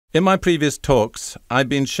In my previous talks, I've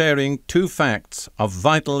been sharing two facts of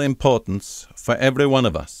vital importance for every one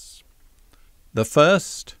of us. The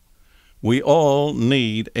first, we all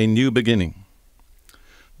need a new beginning.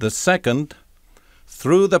 The second,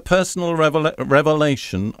 through the personal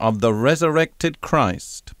revelation of the resurrected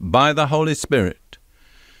Christ by the Holy Spirit,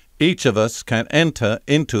 each of us can enter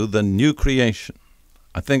into the new creation.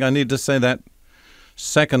 I think I need to say that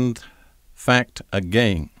second fact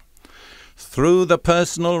again. Through the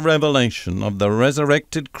personal revelation of the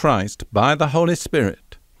resurrected Christ by the Holy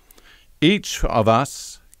Spirit, each of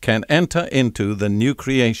us can enter into the new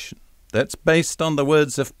creation. That's based on the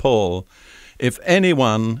words of Paul. If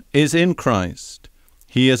anyone is in Christ,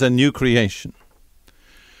 he is a new creation.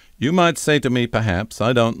 You might say to me, perhaps,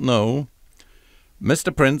 I don't know,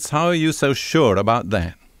 Mr. Prince, how are you so sure about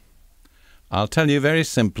that? I'll tell you very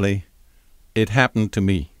simply, it happened to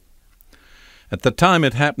me. At the time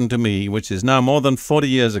it happened to me, which is now more than 40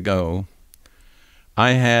 years ago,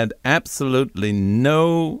 I had absolutely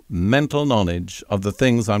no mental knowledge of the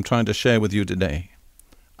things I'm trying to share with you today.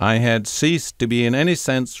 I had ceased to be in any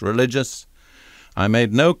sense religious. I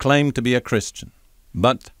made no claim to be a Christian.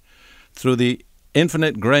 But through the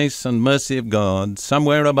infinite grace and mercy of God,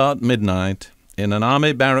 somewhere about midnight, in an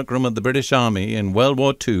army barrack room of the British Army in World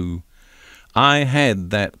War II, I had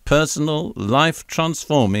that personal,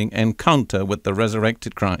 life-transforming encounter with the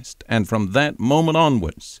resurrected Christ. And from that moment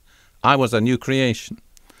onwards, I was a new creation.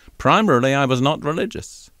 Primarily, I was not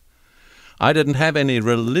religious. I didn't have any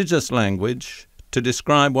religious language to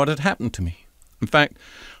describe what had happened to me. In fact,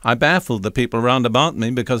 I baffled the people round about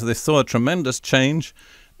me because they saw a tremendous change,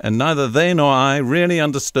 and neither they nor I really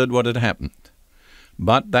understood what had happened.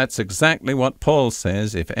 But that's exactly what Paul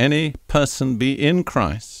says, if any person be in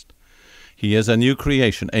Christ, he is a new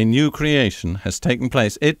creation. A new creation has taken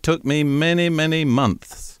place. It took me many, many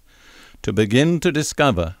months to begin to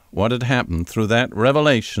discover what had happened through that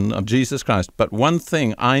revelation of Jesus Christ. But one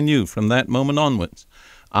thing I knew from that moment onwards,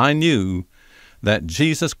 I knew that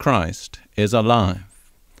Jesus Christ is alive.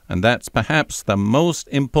 And that's perhaps the most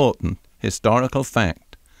important historical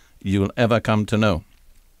fact you'll ever come to know.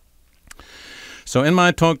 So in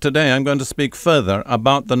my talk today, I'm going to speak further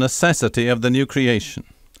about the necessity of the new creation.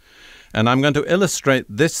 And I'm going to illustrate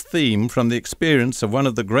this theme from the experience of one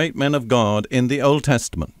of the great men of God in the Old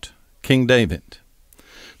Testament, King David.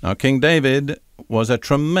 Now, King David was a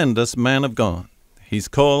tremendous man of God. He's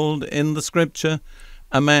called in the Scripture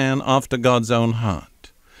a man after God's own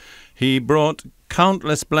heart. He brought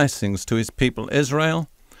countless blessings to his people Israel,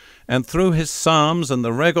 and through his psalms and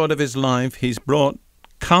the record of his life, he's brought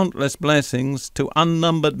countless blessings to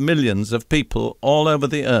unnumbered millions of people all over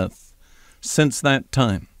the earth since that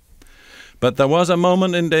time. But there was a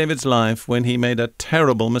moment in David's life when he made a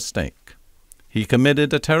terrible mistake. He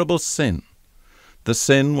committed a terrible sin. The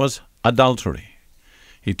sin was adultery.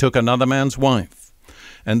 He took another man's wife.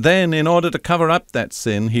 And then, in order to cover up that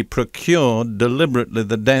sin, he procured deliberately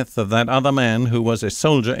the death of that other man who was a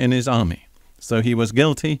soldier in his army. So he was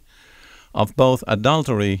guilty of both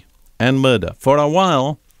adultery and murder. For a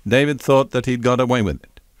while, David thought that he'd got away with it.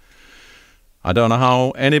 I don't know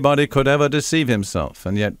how anybody could ever deceive himself,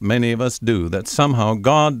 and yet many of us do, that somehow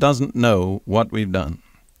God doesn't know what we've done.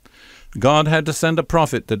 God had to send a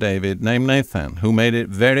prophet to David named Nathan, who made it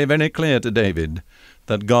very, very clear to David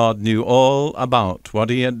that God knew all about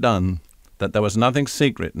what he had done, that there was nothing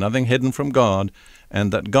secret, nothing hidden from God,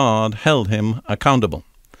 and that God held him accountable.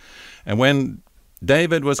 And when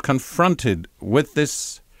David was confronted with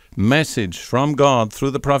this message from God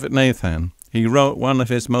through the prophet Nathan, he wrote one of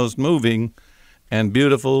his most moving and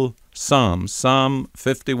beautiful psalms, Psalm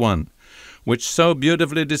 51, which so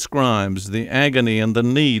beautifully describes the agony and the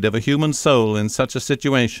need of a human soul in such a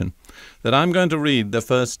situation that I'm going to read the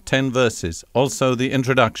first 10 verses, also the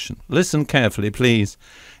introduction. Listen carefully, please,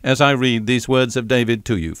 as I read these words of David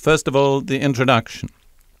to you. First of all, the introduction.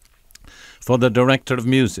 For the director of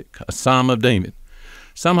music, a psalm of David.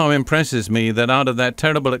 Somehow impresses me that out of that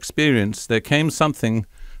terrible experience there came something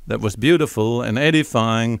that was beautiful and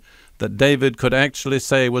edifying, that David could actually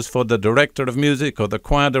say was for the director of music or the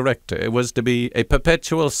choir director. It was to be a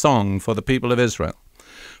perpetual song for the people of Israel.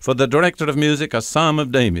 For the director of music, a psalm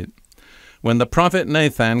of David. When the prophet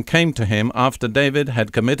Nathan came to him after David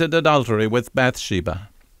had committed adultery with Bathsheba.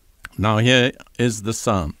 Now here is the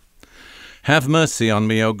psalm. Have mercy on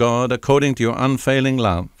me, O God, according to your unfailing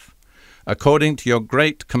love, according to your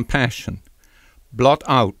great compassion. Blot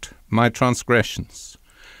out my transgressions.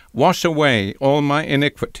 Wash away all my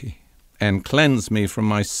iniquity, and cleanse me from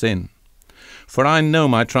my sin. For I know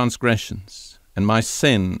my transgressions, and my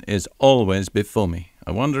sin is always before me.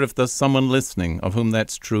 I wonder if there's someone listening of whom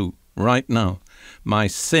that's true right now. My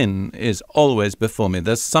sin is always before me.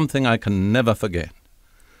 There's something I can never forget.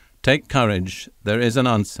 Take courage. There is an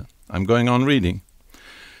answer. I'm going on reading.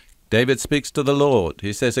 David speaks to the Lord.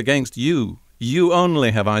 He says, against you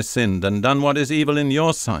only have I sinned and done what is evil in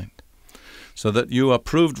your sight, so that you are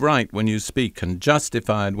proved right when you speak and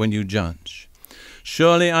justified when you judge.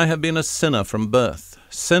 Surely I have been a sinner from birth,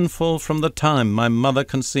 sinful from the time my mother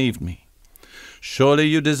conceived me. Surely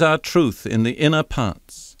you desire truth in the inner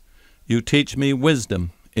parts. You teach me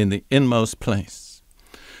wisdom in the inmost place.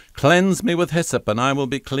 Cleanse me with hyssop, and I will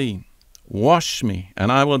be clean. Wash me,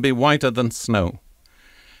 and I will be whiter than snow.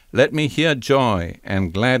 Let me hear joy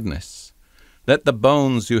and gladness. Let the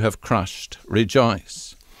bones you have crushed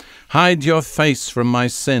rejoice. Hide your face from my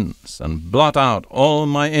sins, and blot out all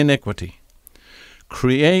my iniquity.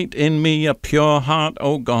 Create in me a pure heart,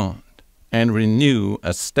 O God, and renew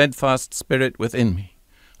a steadfast spirit within me.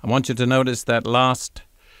 I want you to notice that last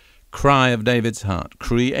cry of David's heart.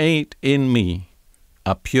 Create in me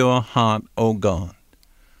a pure heart, O God.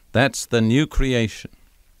 That's the new creation.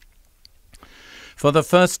 For the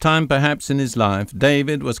first time perhaps in his life,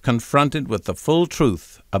 David was confronted with the full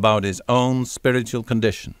truth about his own spiritual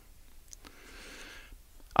condition.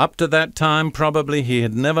 Up to that time, probably he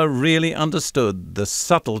had never really understood the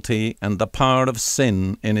subtlety and the power of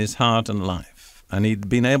sin in his heart and life. And he'd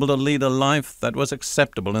been able to lead a life that was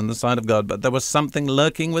acceptable in the sight of God, but there was something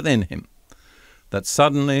lurking within him that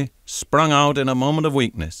suddenly sprung out in a moment of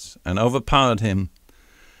weakness and overpowered him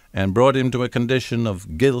and brought him to a condition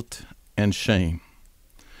of guilt and shame.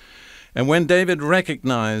 And when David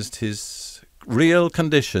recognized his real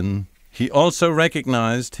condition, he also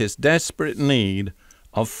recognized his desperate need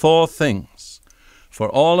of 4 things, for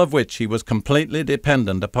all of which he was completely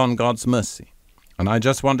dependent upon God's mercy. And I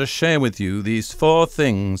just want to share with you these 4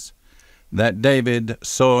 things that David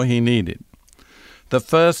saw he needed. The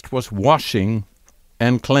first was washing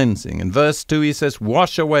and cleansing. In verse 2 he says,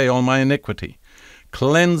 wash away all my iniquity.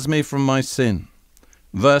 Cleanse me from my sin.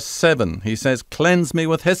 Verse 7 he says, cleanse me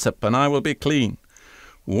with hyssop and I will be clean.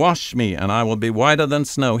 Wash me and I will be whiter than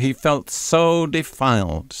snow. He felt so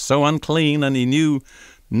defiled, so unclean, and he knew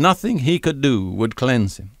nothing he could do would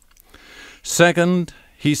cleanse him. Second,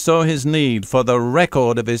 he saw his need for the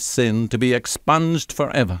record of his sin to be expunged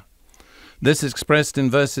forever. This is expressed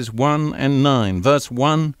in verses 1 and 9. Verse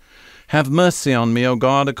 1, have mercy on me, O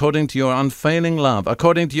God, according to your unfailing love,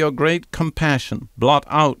 according to your great compassion, blot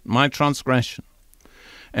out my transgression.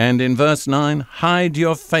 And in verse 9, hide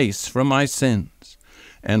your face from my sins,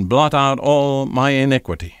 and blot out all my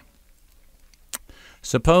iniquity.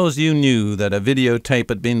 Suppose you knew that a videotape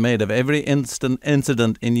had been made of every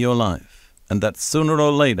incident in your life, and that sooner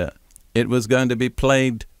or later it was going to be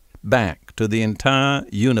played back to the entire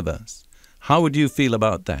universe. How would you feel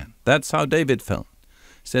about that? That's how David felt.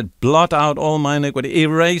 He said, blot out all my iniquity,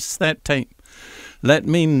 erase that tape. Let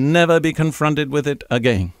me never be confronted with it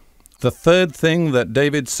again. The third thing that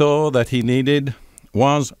David saw that he needed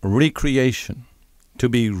was recreation, to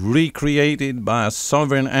be recreated by a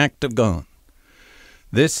sovereign act of God.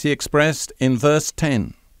 This he expressed in verse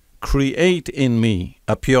 10, create in me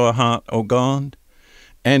a pure heart, O God,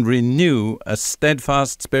 and renew a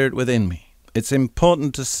steadfast spirit within me. It's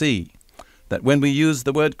important to see that when we use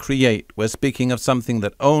the word create, we're speaking of something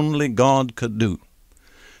that only God could do.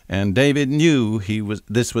 And David knew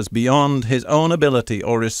this was beyond his own ability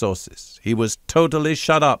or resources. He was totally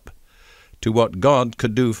shut up to what God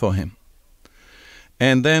could do for him.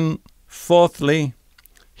 And then, fourthly,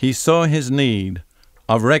 he saw his need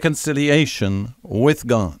of reconciliation with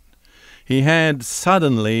God. He had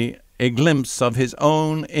suddenly a glimpse of his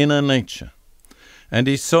own inner nature. And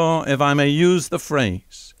he saw, if I may use the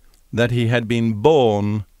phrase, that he had been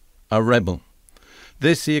born a rebel.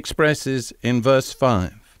 This he expresses in verse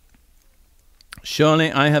 5.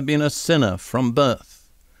 Surely I have been a sinner from birth,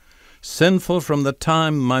 sinful from the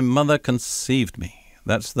time my mother conceived me.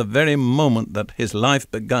 That's the very moment that his life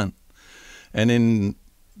began. And in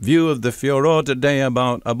view of the furor today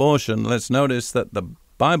about abortion, let's notice that the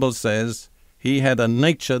Bible says he had a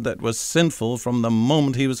nature that was sinful from the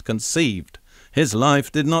moment he was conceived. His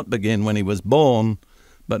life did not begin when he was born,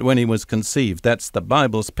 but when he was conceived. That's the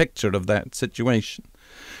Bible's picture of that situation.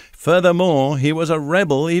 Furthermore, he was a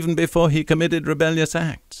rebel even before he committed rebellious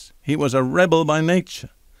acts. He was a rebel by nature.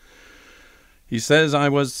 He says, I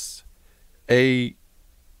was a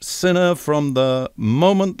sinner from the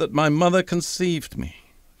moment that my mother conceived me,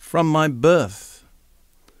 from my birth.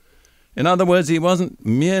 In other words, he wasn't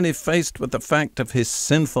merely faced with the fact of his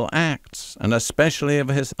sinful acts, and especially of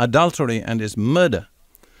his adultery and his murder,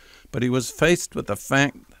 but he was faced with the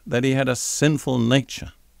fact that he had a sinful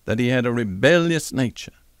nature, that he had a rebellious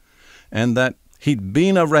nature, and that He'd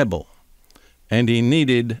been a rebel, and he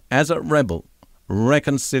needed, as a rebel,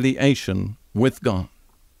 reconciliation with God.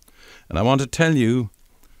 And I want to tell you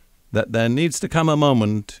that there needs to come a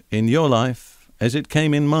moment in your life, as it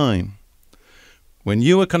came in mine, when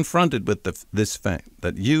you are confronted with this fact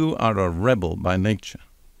that you are a rebel by nature,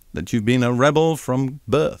 that you've been a rebel from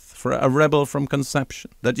birth, a rebel from conception,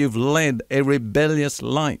 that you've led a rebellious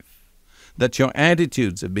life, that your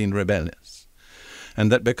attitudes have been rebellious, and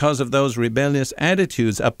that because of those rebellious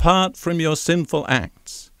attitudes, apart from your sinful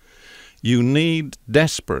acts, you need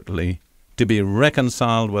desperately to be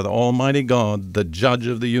reconciled with Almighty God, the Judge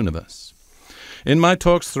of the universe. In my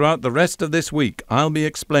talks throughout the rest of this week, I'll be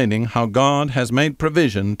explaining how God has made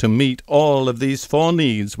provision to meet all of these four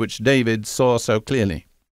needs which David saw so clearly.